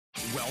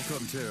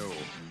Welcome to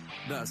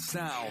the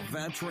Sal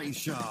Vetri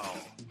Show.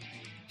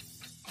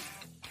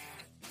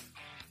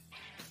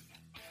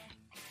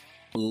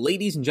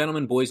 Ladies and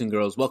gentlemen, boys and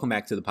girls, welcome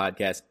back to the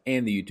podcast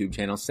and the YouTube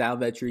channel. Sal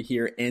Vetri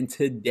here, and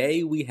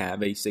today we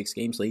have a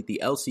 6-game slate. The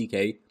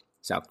LCK,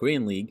 South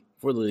Korean League,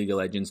 for the League of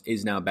Legends,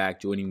 is now back,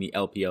 joining the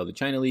LPL, the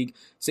China League.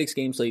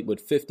 6-game slate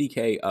with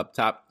 50K up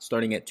top,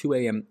 starting at 2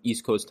 a.m.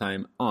 East Coast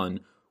time on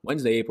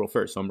Wednesday, April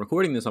 1st. So I'm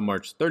recording this on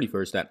March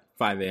 31st at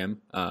 5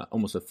 a.m.,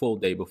 almost a full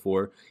day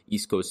before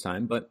East Coast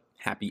time, but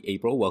happy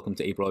April. Welcome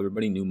to April,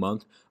 everybody. New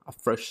month, a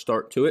fresh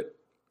start to it.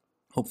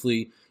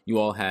 Hopefully you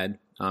all had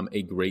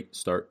a great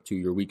start to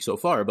your week so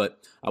far. But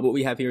what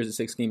we have here is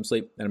a 6-game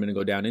slate that I'm going to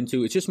go down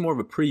into. It's just more of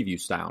a preview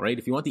style, right?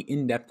 If you want the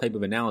in-depth type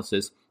of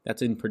analysis,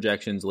 that's in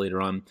projections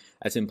later on.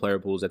 That's in player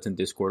pools. That's in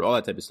Discord, all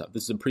that type of stuff.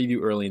 This is a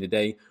preview early in the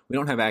day. We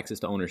don't have access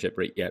to ownership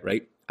rate yet,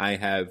 right?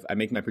 I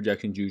make my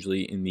projections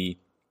usually in the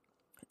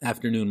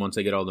afternoon once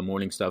I get all the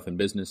morning stuff and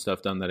business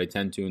stuff done that I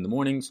tend to in the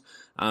mornings.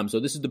 So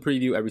this is the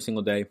preview every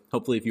single day.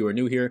 Hopefully, if you are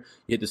new here,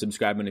 you hit the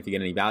subscribe button if you get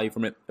any value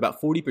from it.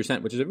 About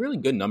 40%, which is a really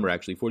good number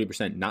actually,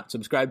 40% not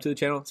subscribed to the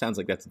channel. Sounds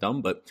like that's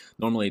dumb, but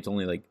normally it's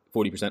only like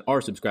 40%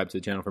 are subscribed to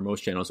the channel for most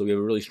channels. So we have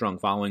a really strong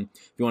following.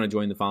 If you want to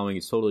join the following,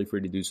 it's totally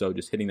free to do so.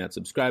 Just hitting that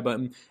subscribe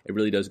button. It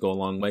really does go a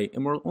long way.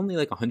 And we're only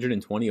like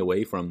 120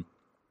 away from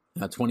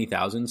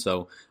 20,000.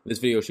 So this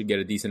video should get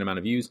a decent amount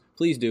of views.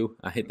 Please do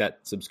hit that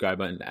subscribe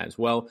button as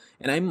well.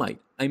 And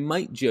I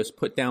might just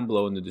put down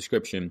below in the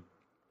description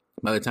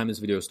by the time this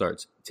video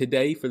starts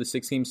today for the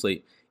 6-game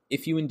slate,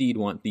 if you indeed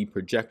want the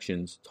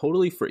projections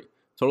totally free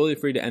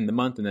to end the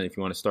month. And then if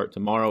you want to start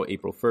tomorrow,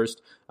 April 1st,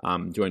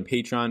 join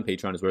Patreon.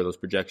 Patreon is where those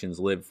projections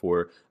live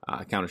for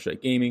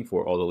Counter-Strike Gaming,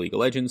 for all the League of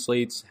Legends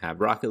slates,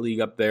 have Rocket League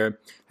up there,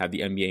 have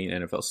the NBA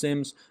and NFL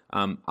Sims.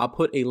 I'll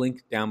put a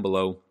link down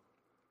below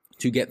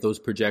to get those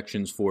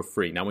projections for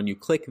free. Now, when you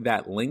click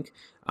that link,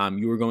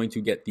 you are going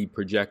to get the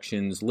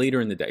projections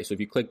later in the day. So if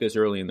you click this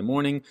early in the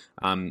morning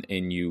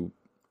and you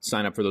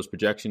sign up for those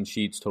projection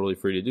sheets, totally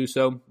free to do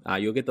so,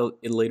 you'll get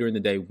it later in the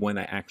day when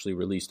I actually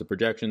release the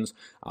projections.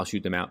 I'll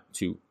shoot them out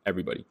to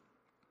everybody.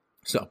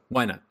 So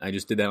why not? I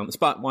just did that on the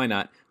spot. Why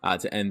not?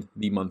 To end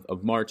the month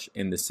of March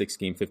in the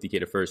 6-game 50K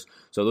to first.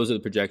 So those are the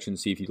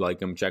projections. See if you like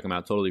them. Check them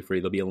out. Totally free.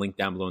 There'll be a link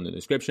down below in the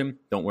description.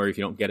 Don't worry if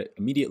you don't get it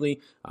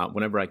immediately.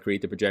 Whenever I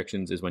create the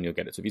projections is when you'll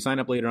get it. So if you sign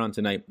up later on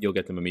tonight, you'll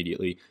get them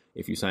immediately.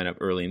 If you sign up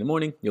early in the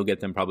morning, you'll get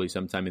them probably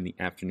sometime in the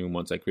afternoon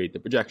once I create the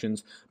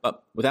projections.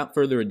 But without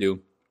further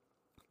ado,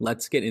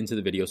 let's get into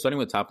the video, starting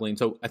with top lane.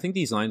 So I think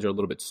these lines are a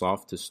little bit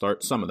soft to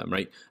start, some of them,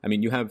 right? I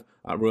mean, you have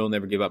Royal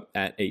Never Give Up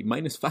at a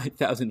minus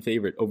 5,000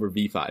 favorite over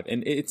V5.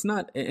 And it's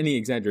not any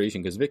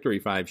exaggeration because Victory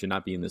 5 should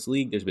not be in this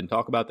league. There's been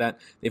talk about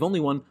that. They've only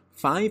won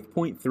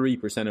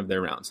 5.3% of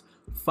their rounds.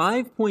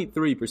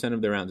 5.3%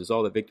 of their rounds is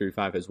all that Victory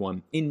 5 has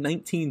won in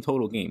 19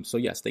 total games. So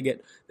yes, they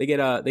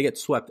get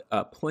swept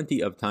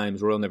plenty of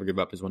times. Royal Never Give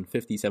Up has won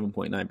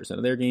 57.9%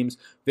 of their games.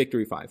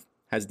 Victory 5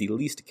 has the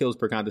least kills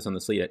per contest on the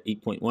slate at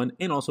 8.1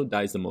 and also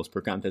dies the most per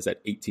contest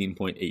at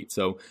 18.8.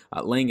 So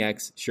Lang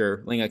X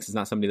is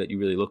not somebody that you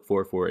really look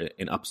for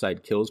an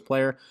upside kills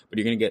player, but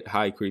you're going to get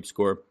high creep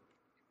score,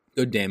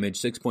 good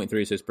damage, 6.3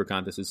 assists per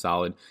contest is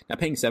solid. Now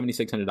paying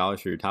 $7,600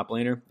 for your top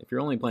laner, if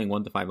you're only playing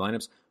 1 to 5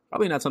 lineups,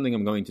 probably not something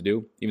I'm going to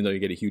do, even though you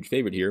get a huge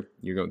favorite here.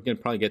 You're going to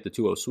probably get the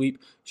 2-0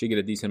 sweep, should get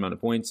a decent amount of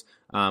points.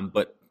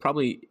 But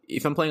probably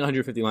if I'm playing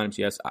 150 lineups,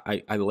 yes,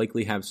 I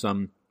likely have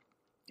some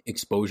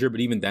exposure,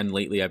 but even then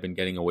lately I've been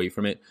getting away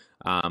from it.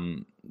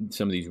 Some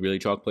of these really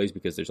chalk plays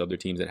because there's other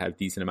teams that have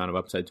decent amount of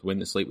upside to win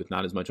the slate with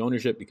not as much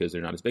ownership because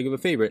they're not as big of a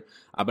favorite.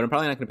 But I'm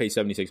probably not going to pay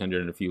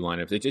 $7,600 in a few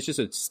lineups. It's just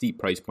a steep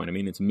price point. I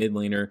mean, it's mid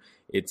laner,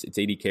 it's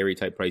 80 carry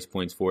type price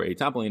points for a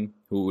top lane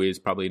who is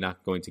probably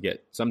not going to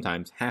get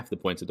sometimes half the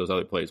points that those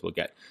other plays will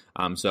get.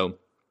 So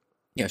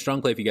yeah,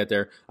 strong play if you get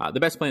there.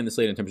 The best play in the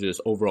slate in terms of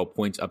just overall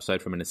points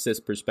upside from an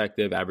assist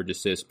perspective, average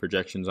assists,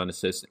 projections on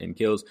assists and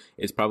kills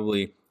is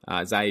probably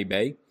Zai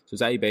Bei. So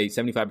Zai Bei,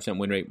 75%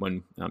 win rate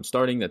when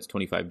starting. That's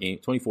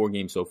 24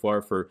 games so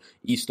far for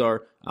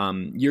E-Star.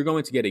 You're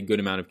going to get a good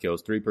amount of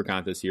kills, 3 per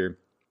contest here.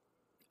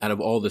 Out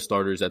of all the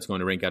starters, that's going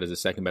to rank out as the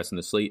second best in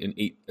the slate, and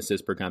 8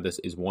 assists per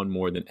contest is 1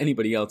 more than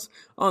anybody else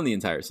on the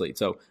entire slate.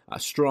 So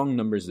strong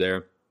numbers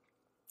there.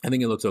 I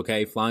think it looks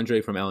okay.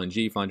 Flandre from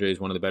LNG. Flandre is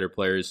one of the better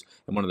players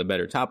and one of the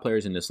better top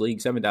players in this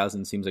league.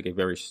 7,000 seems like a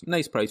very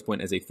nice price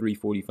point as a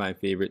 345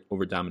 favorite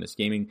over Dominus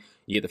Gaming.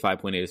 You get the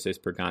 5.8 assists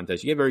per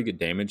contest. You get very good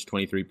damage,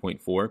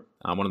 23.4.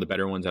 One of the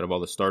better ones out of all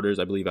the starters.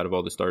 I believe out of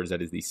all the starters,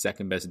 that is the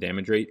second best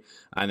damage rate.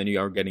 And then you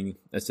are getting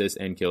assists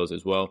and kills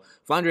as well.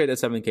 Flandre at that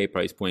 7K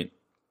price point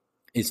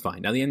is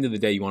fine. Now, at the end of the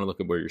day, you want to look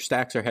at where your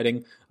stacks are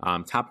heading.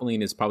 Top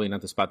lane is probably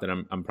not the spot that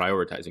I'm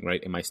prioritizing,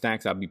 right? In my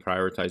stacks, I'll be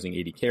prioritizing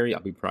AD carry.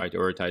 I'll be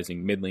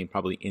prioritizing mid lane,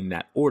 probably in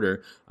that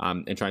order,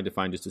 and trying to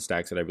find just the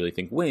stacks that I really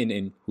think win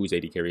and who's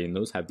AD carry, and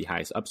those have the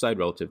highest upside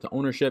relative to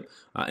ownership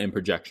and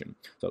projection.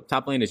 So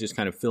top lane is just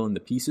kind of filling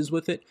the pieces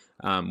with it.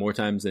 More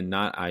times than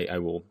not, I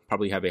will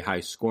probably have a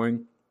high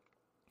scoring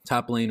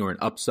top lane or an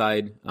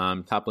upside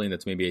top lane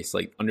that's maybe a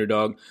slight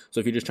underdog. So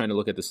if you're just trying to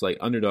look at the slight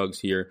underdogs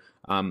here,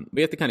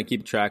 we have to kind of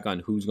keep track on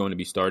who's going to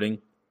be starting.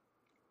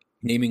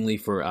 Namely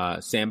for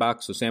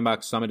Sandbox. So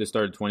Sandbox, Summit has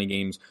started 20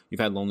 games.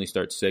 You've had Lonely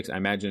start 6. I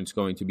imagine it's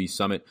going to be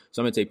Summit.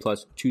 Summit's a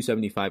plus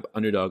 275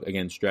 underdog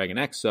against Dragon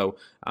X. So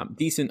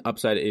decent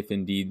upside if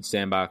indeed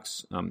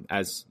Sandbox,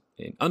 as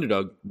an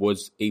underdog,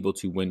 was able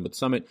to win with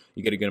Summit.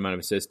 You get a good amount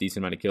of assists, decent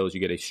amount of kills. You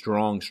get a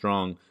strong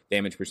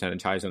damage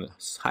percentage, highest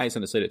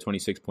on the slate at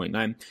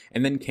 26.9.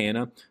 And then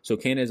Canna. So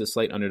Canna is a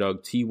slight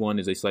underdog. T1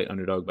 is a slight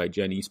underdog by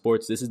Gen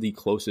Esports. This is the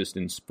closest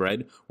in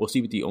spread. We'll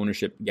see what the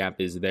ownership gap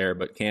is there.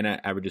 But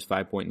Canna averages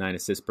 5.9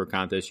 assists per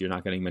contest. You're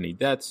not getting many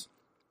deaths.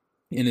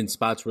 And in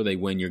spots where they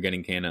win, you're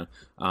getting Canna,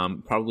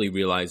 probably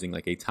realizing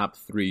like a top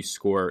 3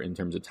 scorer in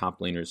terms of top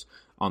laners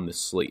on the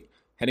slate.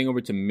 Heading over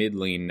to mid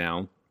lane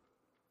now.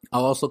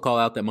 I'll also call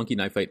out that Monkey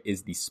Knife Fight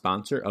is the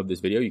sponsor of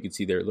this video. You can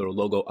see their little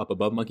logo up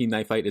above. Monkey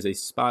Knife Fight is a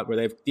spot where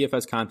they have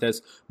DFS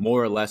contests,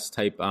 more or less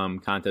type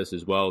contests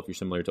as well, if you're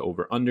similar to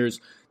over-unders,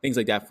 things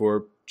like that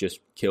for just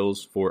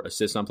kills, for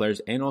assists on players,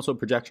 and also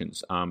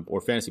projections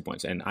or fantasy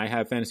points. And I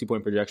have fantasy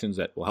point projections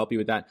that will help you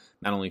with that,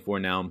 not only for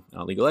now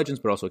League of Legends,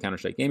 but also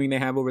Counter-Strike Gaming they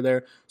have over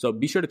there. So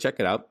be sure to check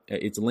it out.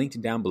 It's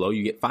linked down below.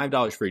 You get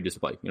 $5 free just to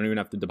play. You don't even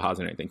have to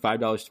deposit anything.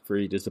 $5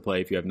 free just to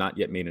play if you have not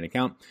yet made an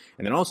account.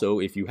 And then also,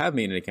 if you have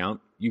made an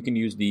account, you can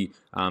use the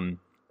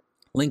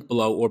link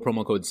below or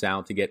promo code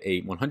SAL to get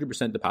a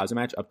 100% deposit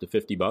match up to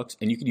 $50.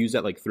 And you could use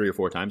that like 3 or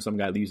 4 times. Some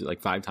guy leaves it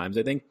like 5 times,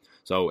 I think.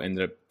 So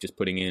ended up just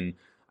putting in,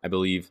 I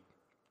believe,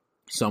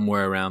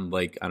 somewhere around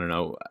like, I don't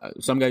know,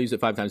 some guy used it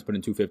 5 times, put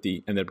in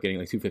 250, ended up getting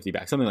like 250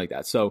 back, something like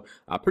that. So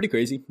pretty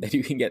crazy that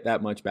you can get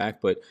that much back.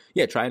 But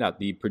yeah, try it out.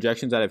 The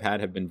projections that I've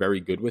had have been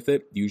very good with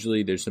it.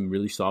 Usually there's some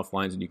really soft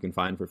lines that you can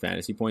find for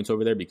fantasy points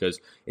over there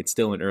because it's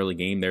still an early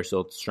game. They're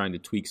still trying to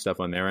tweak stuff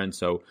on their end.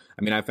 So,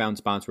 I mean, I found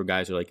spots where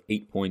guys are like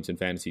 8 points in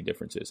fantasy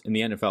differences. In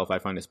the NFL, if I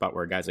find a spot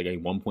where a guy's like a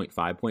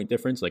 1.5 point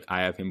difference, like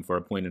I have him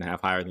for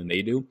 1.5 higher than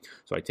they do,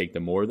 so I take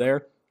the more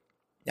there.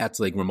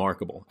 That's like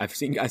remarkable. I've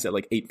seen guys at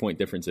like 8 point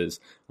differences,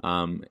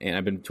 and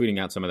I've been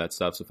tweeting out some of that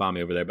stuff, so follow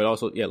me over there. But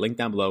also, yeah, link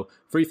down below,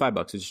 free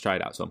 $5 to just try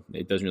it out. So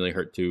it doesn't really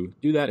hurt to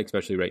do that,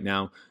 especially right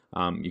now.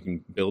 You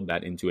can build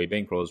that into a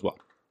bankroll as well.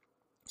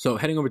 So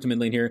heading over to mid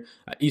lane here,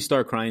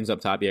 E-Star Cryan's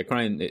up top. Yeah,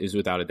 Cryan is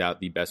without a doubt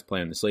the best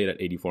play on the slate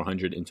at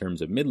 8,400 in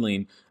terms of mid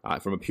lane.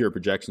 From a pure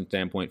projection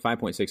standpoint,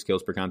 5.6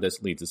 kills per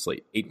contest leads the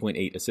slate.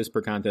 8.8 assists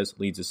per contest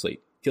leads the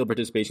slate. Kill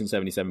participation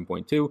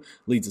 77.2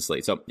 leads the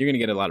slate. So you're going to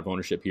get a lot of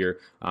ownership here.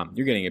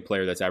 You're getting a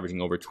player that's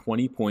averaging over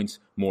 20 points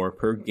more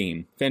per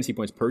game, fantasy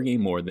points per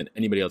game more than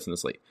anybody else in the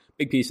slate.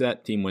 Big piece of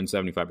that, team wins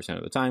 75%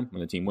 of the time. When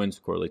the team wins,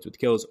 correlates with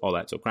kills, all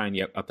that. So Cryan,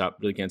 yep, up top,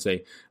 really can't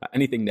say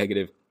anything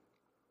negative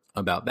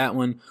about that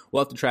one.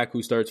 We'll have to track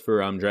who starts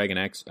for Dragon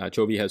X.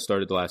 Chovy has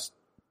started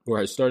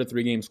has started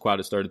 3 games. Quad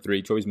has started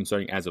 3. Chovy's been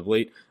starting as of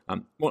late.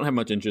 Won't have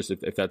much interest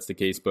if that's the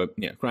case, but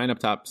yeah, Cryan up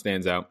top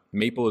stands out.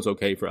 Maple is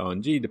okay for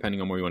LNG,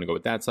 depending on where you want to go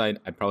with that side.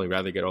 I'd probably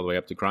rather get all the way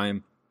up to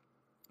Cryan.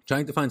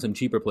 Trying to find some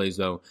cheaper plays,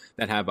 though,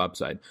 that have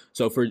upside.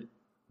 So for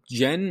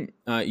Gen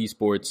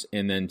Esports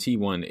and then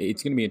T1,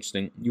 it's going to be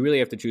interesting. You really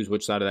have to choose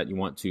which side of that you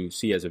want to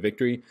see as a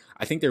victory.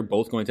 I think they're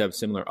both going to have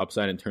similar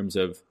upside in terms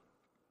of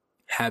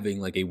having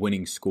like a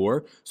winning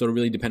score. So it'll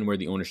really depend where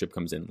the ownership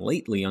comes in.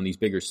 Lately on these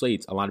bigger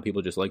slates, a lot of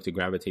people just like to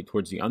gravitate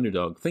towards the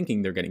underdog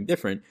thinking they're getting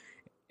different.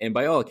 And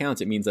by all accounts,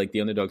 it means like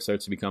the underdog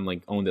starts to become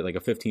like owned at like a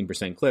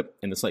 15% clip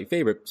and the slight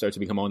favorite starts to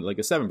become owned at like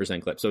a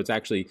 7% clip. So it's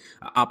actually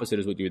opposite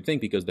is what you would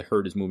think because the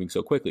herd is moving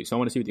so quickly. So I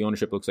want to see what the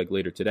ownership looks like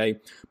later today.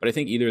 But I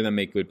think either of them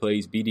make good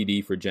plays.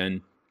 BDD for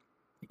Gen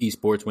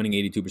Esports winning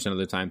 82% of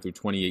the time through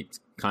 28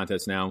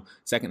 contests now.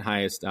 Second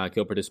highest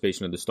kill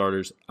participation of the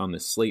starters on the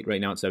slate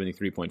right now at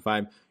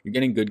 73.5. You're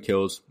getting good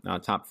kills,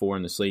 top 4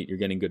 in the slate. You're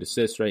getting good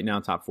assists right now,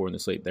 top 4 in the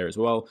slate there as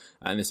well.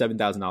 And the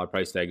 $7,000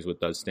 price tag is what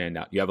does stand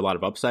out. You have a lot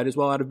of upside as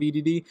well out of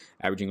BDD,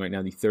 averaging right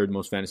now the 3rd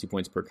most fantasy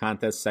points per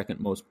contest, 2nd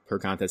most per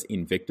contest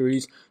in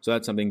victories. So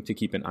that's something to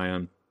keep an eye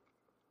on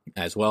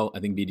as well.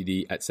 I think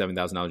BDD at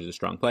 $7,000 is a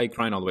strong play.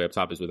 Cryan all the way up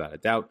top is without a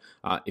doubt.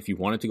 If you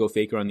wanted to go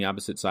Faker on the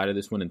opposite side of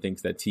this one and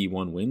thinks that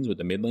T1 wins with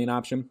the mid lane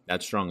option,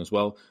 that's strong as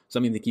well.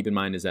 Something to keep in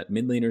mind is that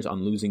mid laners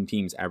on losing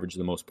teams average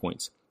the most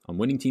points. On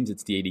winning teams,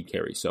 it's the AD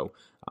carry. So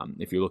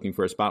if you're looking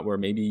for a spot where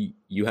maybe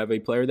you have a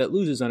player that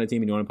loses on a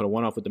team and you want to put a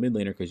one-off with the mid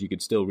laner because you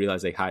could still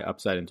realize a high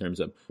upside in terms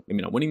of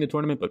maybe not winning the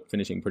tournament, but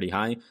finishing pretty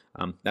high,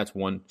 that's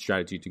one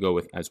strategy to go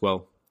with as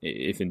well,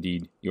 if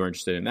indeed you're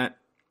interested in that.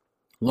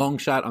 Long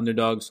shot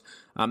underdogs,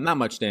 not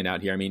much stand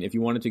out here. I mean, if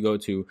you wanted to go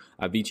to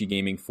Vici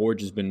Gaming,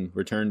 Forge has been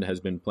returned, has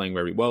been playing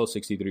very well,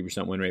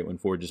 63% win rate when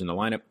Forge is in the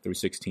lineup through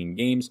 16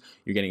 games.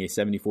 You're getting a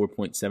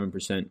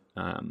 74.7%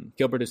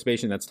 kill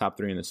participation. That's top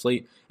 3 in the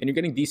slate. And you're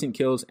getting decent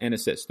kills and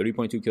assists,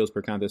 3.2 kills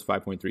per contest,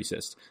 5.3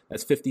 assists.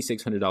 That's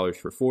 $5,600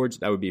 for Forge.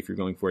 That would be if you're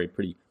going for a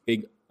pretty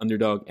big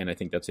underdog, and I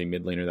think that's a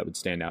mid laner that would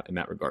stand out in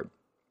that regard.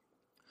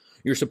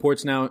 Your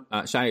supports now,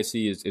 Shy SC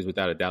is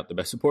without a doubt the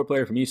best support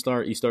player from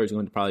E-Star. E-Star is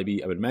going to probably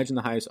be, I would imagine,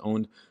 the highest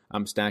owned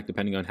stack,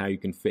 depending on how you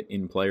can fit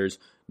in players.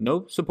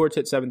 No supports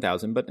hit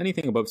 7,000, but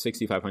anything above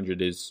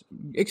 6,500 is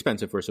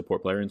expensive for a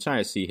support player, and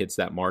Shy SC hits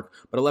that mark.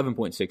 But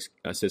 11.6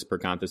 assists per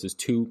contest is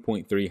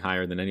 2.3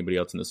 higher than anybody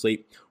else in the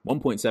slate.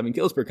 1.7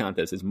 kills per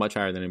contest is much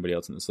higher than anybody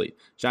else in the slate.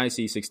 Shy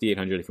SC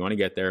 6,800 if you want to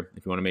get there.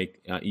 If you want to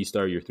make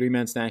E-Star your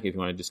 3-man stack, if you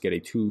want to just get a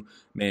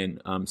 2-man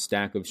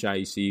stack of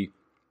Shy SC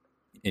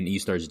in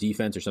E-Star's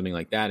defense or something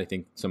like that. I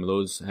think some of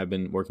those have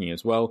been working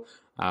as well.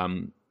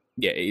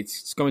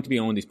 It's going to be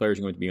owned. These players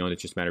are going to be owned.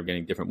 It's just a matter of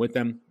getting different with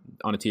them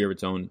on a tier of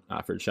its own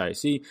for Shy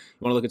SC. You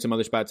want to look at some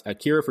other spots.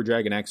 Kira for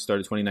Dragon X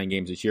started 29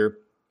 games this year.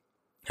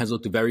 Has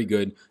looked very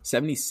good.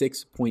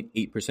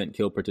 76.8%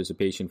 kill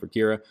participation for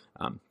Kira.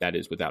 That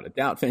is without a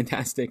doubt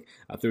fantastic.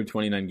 Through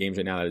 29 games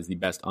right now, that is the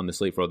best on the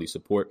slate for all these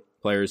support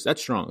players.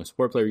 That's strong. A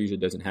support player usually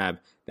doesn't have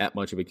that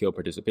much of a kill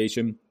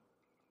participation.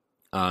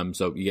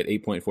 So you get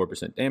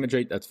 8.4% damage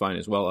rate. That's fine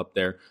as well up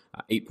there.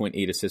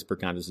 8.8 assists per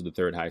contest is the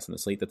third highest on the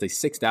slate. That's a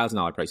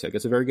 $6,000 price tag.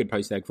 That's a very good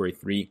price tag for a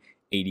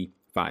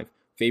 385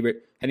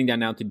 favorite. Heading down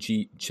now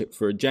to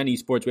for Gen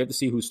Esports, we have to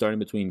see who's starting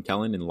between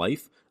Kellen and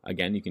Life.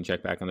 Again, you can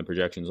check back on the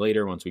projections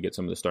later once we get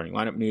some of the starting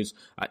lineup news.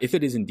 If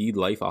it is indeed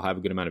Life, I'll have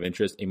a good amount of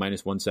interest. A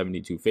minus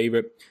 172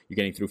 favorite. You're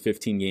getting through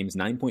 15 games,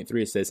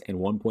 9.3 assists, and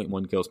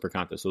 1.1 kills per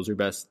contest. Those are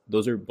best.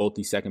 Those are both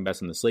the second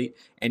best on the slate,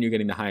 and you're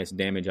getting the highest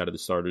damage out of the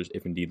starters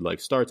if indeed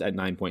Life starts at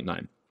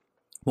 9.9.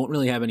 Won't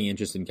really have any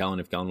interest in Kellen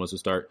if Kellen was to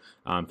start.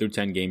 Through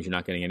 10 games, you're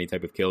not getting any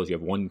type of kills. You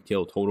have 1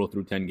 kill total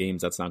through 10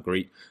 games. That's not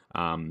great.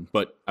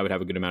 But I would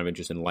have a good amount of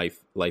interest in Life.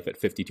 Life at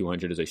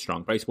 5,200 is a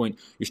strong price point.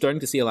 You're starting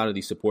to see a lot of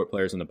these support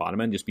players on the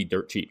bottom end just be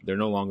dirt cheap. They're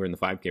no longer in the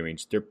 5K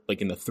range. They're like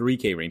in the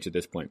 3K range at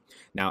this point.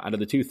 Now, out of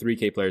the 2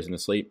 3K players in the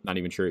slate, not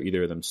even sure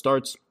either of them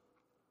starts.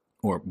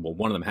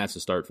 One of them has to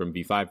start from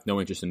V5. No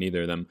interest in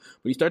either of them.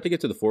 But you start to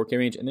get to the 4K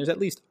range, and there's at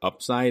least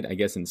upside, I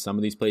guess, in some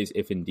of these plays,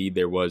 if indeed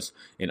there was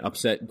an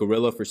upset.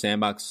 Gorilla for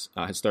Sandbox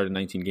has started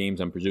 19 games.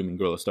 I'm presuming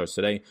Gorilla starts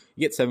today.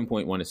 You get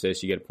 7.1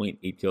 assists. You get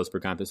 0.8 kills per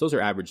contest. Those are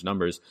average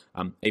numbers.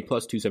 A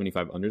plus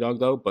 275 underdog,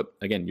 though. But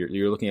again,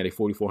 you're looking at a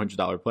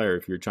 $4,400 player.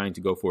 If you're trying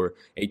to go for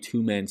a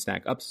 2-man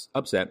stack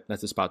upset,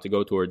 that's a spot to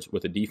go towards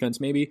with a defense,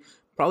 maybe.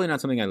 Probably not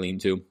something I lean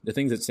to. The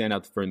things that stand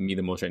out for me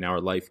the most right now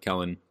are Life,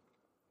 Kellen,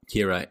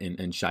 Kira,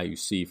 and Shy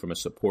SC from a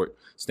support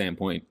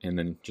standpoint, and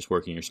then just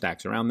working your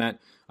stacks around that.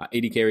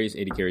 80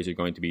 carries are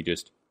going to be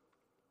just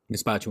the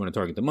spots you want to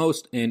target the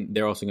most, and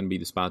they're also going to be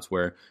the spots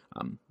where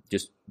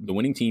just the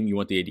winning team, you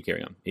want the 80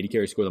 carry on. 80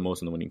 carries score the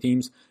most on the winning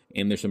teams,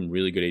 and there's some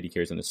really good 80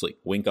 carries on the slate.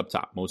 Wink up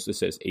top, most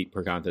assists, 8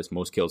 per contest,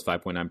 most kills,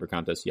 5.9 per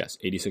contest. Yes,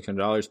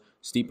 $8,600,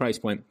 steep price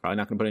point. Probably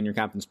not going to put it in your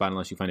captain spot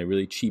unless you find a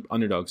really cheap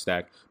underdog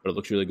stack, but it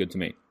looks really good to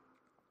me.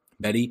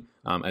 Betty,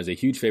 as a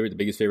huge favorite, the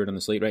biggest favorite on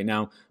the slate right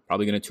now,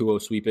 probably going to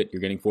 2-0 sweep it.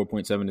 You're getting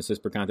 4.7 assists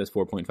per contest,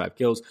 4.5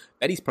 kills.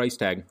 Betty's price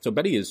tag, so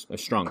Betty is a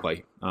strong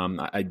play.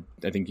 I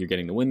think you're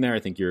getting the win there. I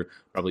think you're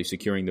probably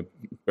securing the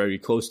very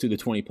close to the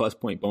 20-plus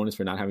point bonus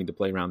for not having to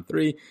play round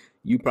 3.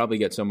 You probably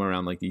get somewhere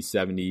around like the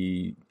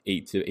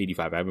 78 to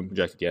 85. I haven't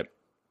projected yet.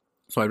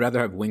 So I'd rather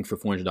have Wink for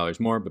 $400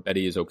 more, but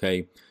Betty is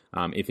okay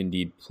if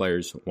indeed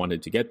players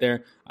wanted to get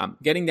there.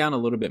 Getting down a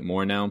little bit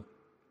more now.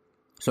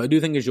 So I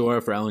do think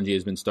Azura for LNG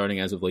has been starting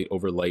as of late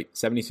over light.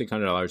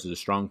 $7,600 is a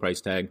strong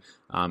price tag.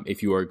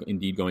 If you are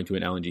indeed going to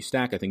an LNG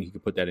stack, I think you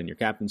could put that in your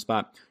captain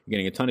spot. You're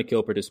getting a ton of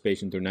kill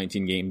participation through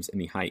 19 games in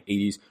the high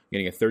 80s.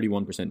 You're getting a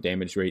 31%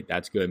 damage rate.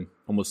 That's good.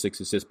 Almost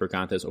 6 assists per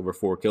contest, over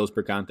 4 kills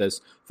per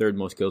contest. Third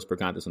most kills per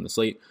contest on the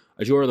slate.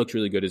 Azura looks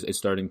really good. Is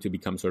starting to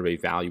become sort of a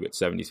value at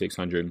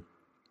 $7,600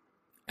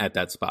 at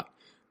that spot.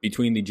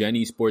 Between the Gen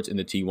Esports and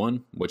the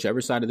T1,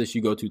 whichever side of this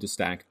you go to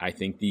stack, I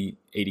think the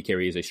 80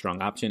 carry is a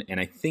strong option. And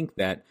I think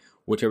that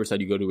whichever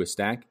side you go to a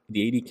stack,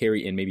 the 80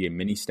 carry and maybe a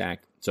mini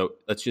stack. So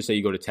let's just say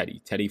you go to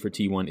Teddy. Teddy for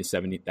T1 is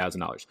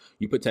 $70,000.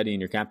 You put Teddy in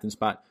your captain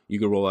spot, you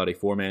can roll out a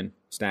 4-man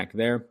stack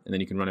there, and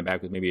then you can run it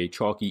back with maybe a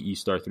chalky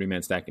E-Star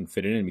 3-man stack and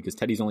fit it in because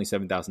Teddy's only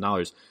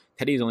 $7,000.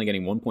 Teddy is only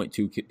getting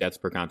 1.2 deaths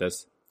per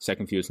contest,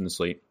 second fewest in the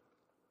slate.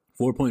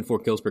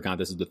 4.4 kills per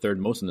contest is the third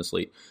most in the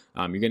slate.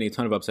 You're getting a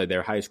ton of upside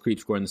there. Highest creep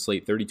score in the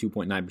slate,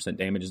 32.9%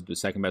 damage is the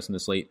second best in the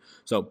slate.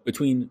 So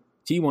between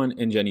T1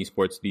 and Gen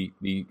Esports,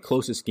 the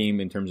closest game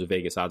in terms of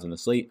Vegas odds on the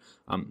slate,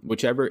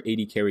 whichever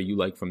 80 carry you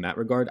like from that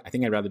regard, I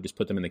think I'd rather just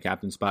put them in the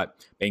captain spot,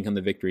 bank on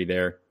the victory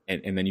there,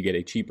 and then you get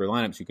a cheaper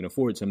lineup so you can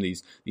afford some of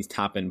these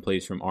top-end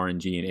plays from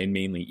RNG and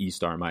mainly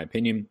E-Star, in my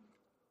opinion.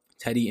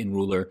 Teddy and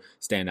Ruler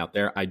stand out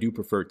there. I do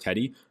prefer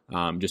Teddy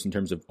just in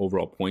terms of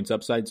overall points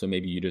upside, so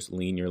maybe you just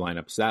lean your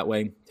lineups that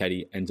way.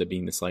 Teddy ends up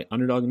being the slight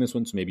underdog in this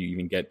one, so maybe you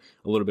even get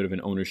a little bit of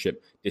an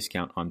ownership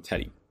discount on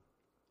Teddy.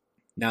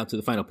 Now to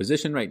the final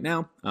position right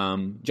now,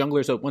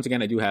 Jungler. So once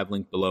again, I do have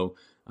linked below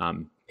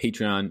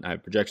Patreon. I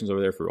have projections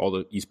over there for all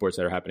the esports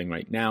that are happening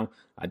right now.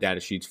 Data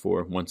sheets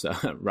for once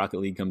Rocket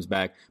League comes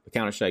back. But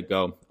Counter-Strike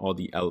Go, all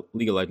the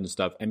League of Legends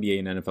stuff, NBA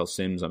and NFL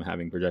Sims, I'm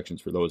having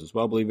projections for those as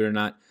well, believe it or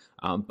not.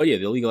 But yeah,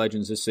 the League of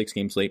Legends is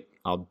 6-game slate.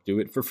 I'll do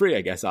it for free,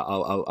 I guess.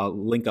 I'll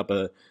link up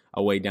a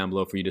way down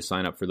below for you to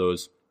sign up for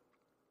those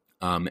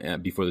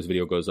before this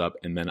video goes up,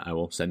 and then I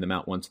will send them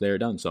out once they're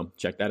done. So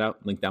check that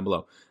out, link down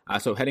below.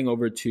 So heading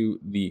over to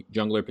the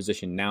jungler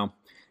position now.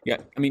 Yeah,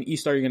 I mean,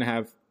 E-Star, you're going to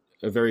have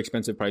a very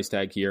expensive price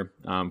tag here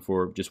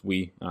for just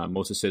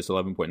most assists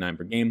 11.9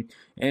 per game,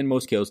 and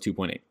most kills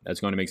 2.8. That's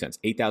going to make sense.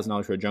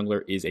 $8,000 for a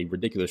jungler is a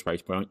ridiculous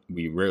price point.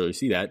 We rarely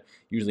see that.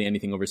 Usually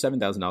anything over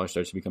 $7,000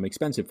 starts to become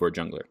expensive for a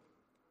jungler.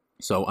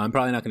 So I'm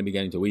probably not going to be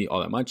getting to Wii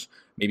all that much.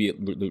 Maybe it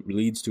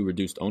leads to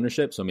reduced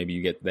ownership. So maybe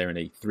you get there in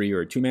a 3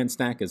 or a 2-man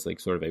stack as like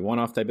sort of a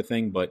one-off type of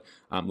thing. But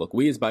look,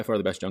 Wii is by far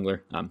the best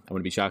jungler. I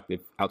wouldn't be shocked if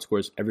it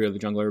outscores every other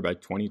jungler by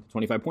 20 to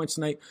 25 points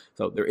tonight.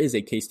 So there is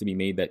a case to be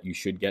made that you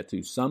should get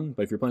to some.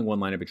 But if you're playing one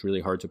lineup, it's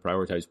really hard to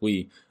prioritize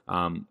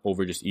Wii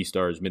over just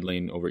E-Star's mid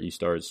lane, over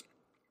E-Star's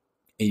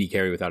AD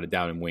carry without a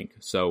doubt, and Wink.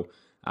 So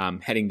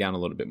heading down a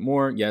little bit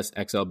more, yes,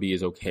 XLB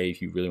is okay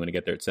if you really want to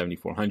get there at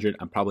 7,400.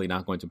 I'm probably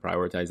not going to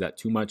prioritize that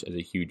too much as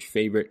a huge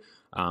favorite.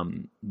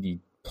 The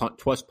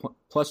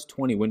plus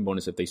 20 win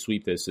bonus if they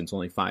sweep this, since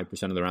only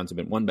 5% of the rounds have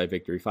been won by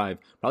Victory 5,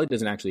 probably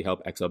doesn't actually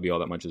help XLB all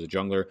that much as a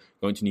jungler.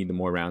 Going to need the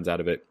more rounds out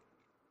of it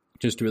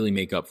just to really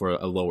make up for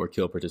a lower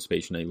kill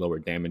participation, a lower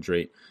damage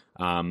rate.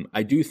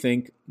 I do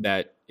think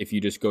that if you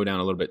just go down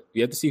a little bit,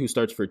 you have to see who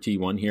starts for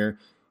T1 here.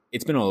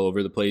 It's been all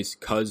over the place.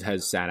 Cuz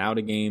has sat out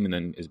a game and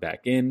then is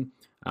back in.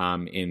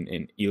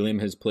 And Elim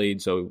has played,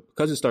 so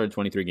Cuz has started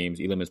 23 games,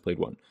 Elim has played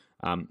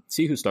 1.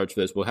 See who starts for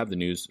this. We'll have the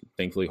news,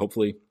 thankfully,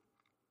 hopefully.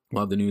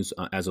 We'll have the news.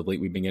 As of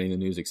late, we've been getting the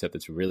news, except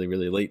it's really,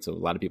 really late, so a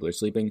lot of people are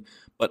sleeping.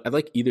 But I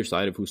like either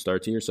side of who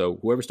starts here. So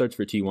whoever starts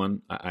for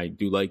T1, I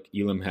do like.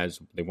 Elim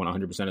they won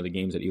 100% of the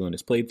games that Elim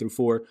has played through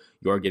 4.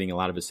 You are getting a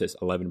lot of assists,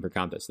 11 per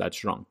contest. That's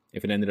strong.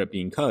 If it ended up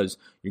being Cuz,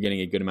 you're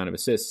getting a good amount of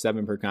assists,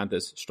 7 per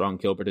contest, strong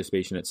kill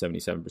participation at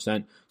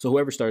 77%. So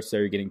whoever starts there,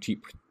 you're getting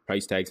cheap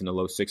price tags in the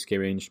low 6K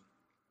range.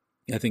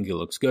 I think it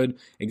looks good.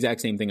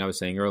 Exact same thing I was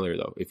saying earlier,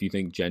 though. If you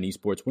think Gen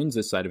Esports wins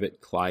this side of it,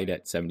 Clyde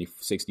at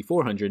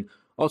 6,400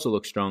 also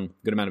looks strong.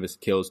 Good amount of his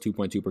kills,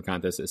 2.2 per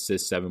contest,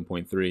 assists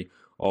 7.3.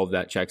 All of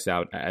that checks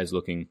out as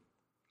looking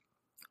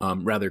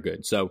rather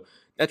good. So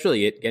that's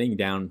really it. Getting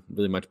down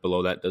really much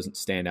below that doesn't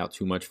stand out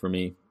too much for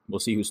me. We'll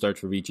see who starts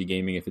for Vici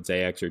Gaming, if it's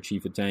AX or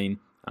Chieftain.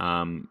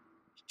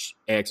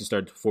 AX has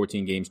started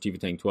 14 games,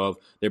 Chieftain 12.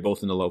 They're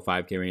both in the low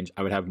 5K range.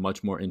 I would have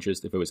much more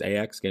interest if it was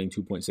AX, getting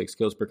 2.6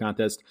 kills per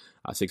contest,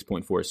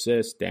 6.4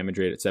 assists, damage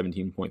rate at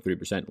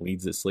 17.3%,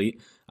 leads the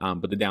slate.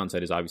 But the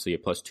downside is obviously a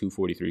plus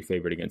 243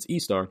 favorite against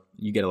E-Star.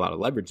 You get a lot of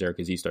leverage there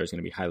because E-Star is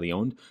going to be highly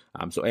owned.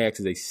 So AX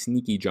is a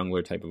sneaky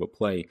jungler type of a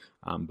play.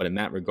 But in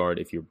that regard,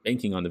 if you're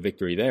banking on the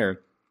victory there,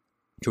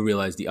 to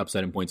realize the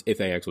upside in points if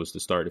AX was to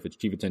start. If it's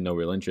Chieftain, no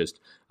real interest.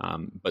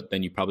 But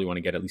then you probably want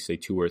to get at least a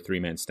 2 or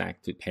 3-man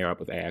stack to pair up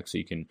with AX so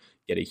you can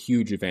get a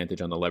huge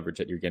advantage on the leverage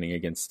that you're getting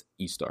against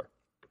E-Star.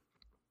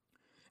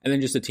 And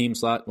then just a team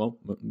slot, well,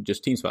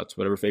 just team spots,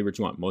 whatever favorites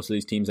you want. Most of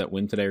these teams that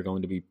win today are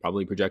going to be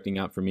probably projecting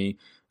out for me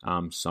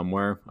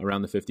somewhere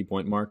around the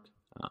 50-point mark.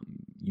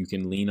 You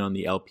can lean on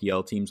the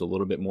LPL teams a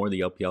little bit more, the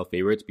LPL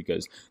favorites,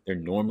 because they're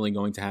normally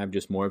going to have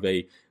just more of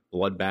a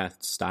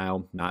bloodbath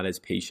style, not as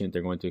patient.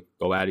 They're going to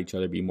go at each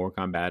other, be more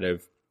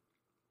combative.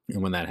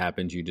 And when that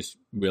happens, you just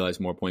realize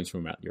more points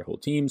from your whole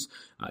teams.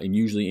 And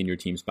usually in your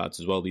team spots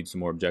as well leads to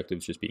more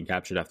objectives just being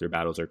captured after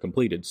battles are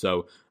completed.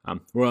 So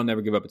Royal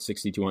Never Give Up at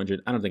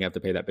 6,200. I don't think I have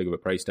to pay that big of a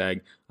price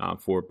tag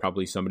for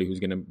probably somebody who's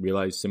going to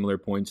realize similar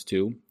points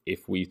too.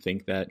 If we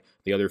think that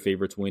the other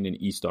favorites win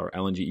in E-Star,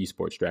 LNG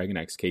Esports, Dragon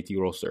X, KT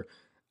Rolster,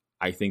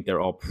 I think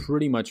they're all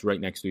pretty much right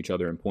next to each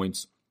other in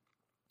points.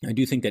 I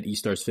do think that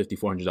E-Star's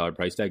 $5,400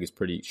 price tag is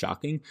pretty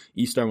shocking.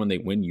 E-Star, when they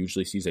win,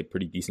 usually sees a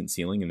pretty decent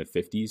ceiling in the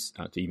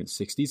 50s to even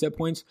 60s at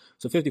points.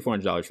 So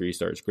 $5,400 for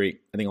E-Star is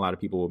great. I think a lot of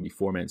people will be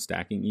 4-man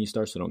stacking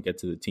E-Star, so don't get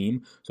to the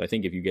team. So I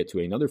think if you get to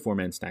another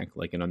 4-man stack,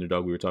 like an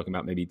underdog we were talking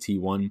about, maybe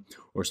T1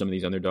 or some of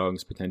these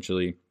underdogs,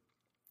 potentially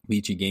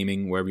Vici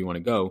Gaming, wherever you want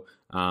to go,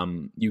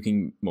 you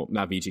can, well,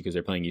 not Vici because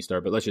they're playing E-Star,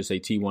 but let's just say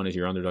T1 is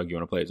your underdog you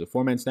want to play as a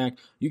 4-man stack.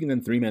 You can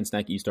then 3-man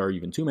stack E-Star or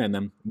even 2-man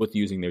them with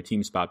using their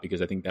team spot, because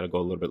I think that'll go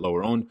a little bit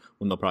lower owned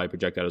when they'll probably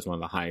project out as one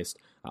of the highest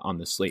on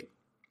the slate.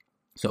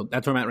 So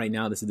that's where I'm at right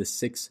now. This is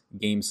the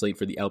 6-game slate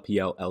for the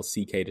LPL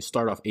LCK to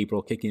start off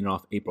April, kicking it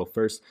off April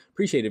 1st.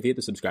 Appreciate it if you hit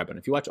the subscribe button.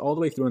 If you watch all the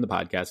way through on the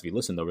podcast, if you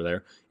listened over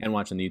there and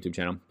watch on the YouTube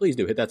channel, please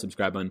do hit that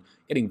subscribe button.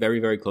 Getting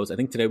very, very close. I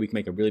think today we can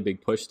make a really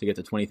big push to get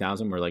to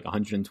 20,000. We're like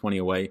 120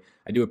 away.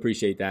 I do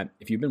appreciate that.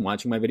 If you've been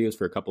watching my videos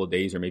for a couple of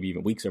days or maybe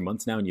even weeks or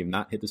months now and you've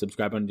not hit the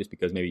subscribe button just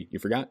because maybe you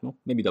forgot, well,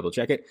 maybe double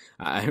check it.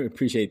 I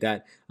appreciate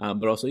that.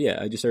 But also, yeah,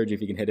 I just urge you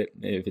if you can hit it,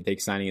 if it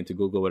takes signing into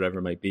Google, whatever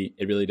it might be,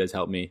 it really does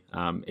help me.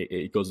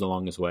 It goes the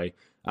longest way.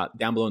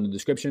 Down below in the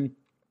description,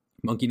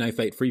 Monkey Knife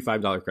Fight, free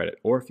 $5 credit.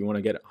 Or if you want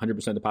to get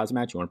 100% deposit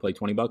match, you want to play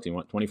 $20 and you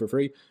want 20 for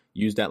free,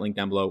 use that link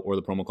down below or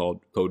the promo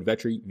code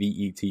VETRI,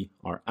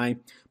 VETRI.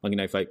 Monkey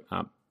Knife Fight,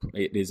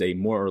 it is a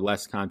more or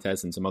less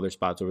contest and some other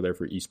spots over there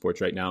for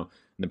esports right now.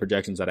 And the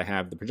projections that I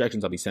have, the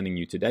projections I'll be sending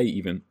you today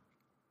even,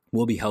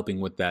 will be helping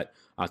with that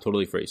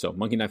totally free. So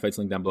Monkey Knife Fight's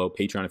link down below,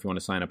 Patreon if you want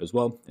to sign up as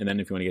well. And then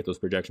if you want to get those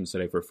projections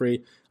today for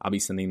free, I'll be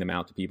sending them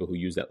out to people who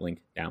use that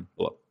link down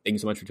below. Thank you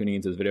so much for tuning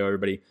into this video,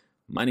 everybody.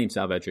 My name's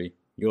Sal Vetri.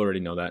 You already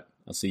know that.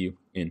 I'll see you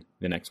in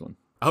the next one.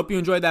 I hope you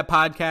enjoyed that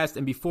podcast.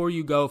 And before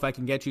you go, if I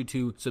can get you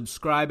to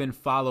subscribe and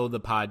follow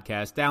the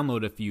podcast,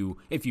 download if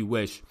you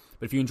wish.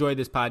 But if you enjoyed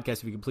this podcast,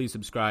 if you can please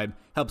subscribe,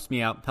 helps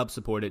me out, helps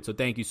support it. So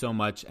thank you so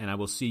much, and I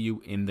will see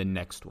you in the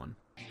next one.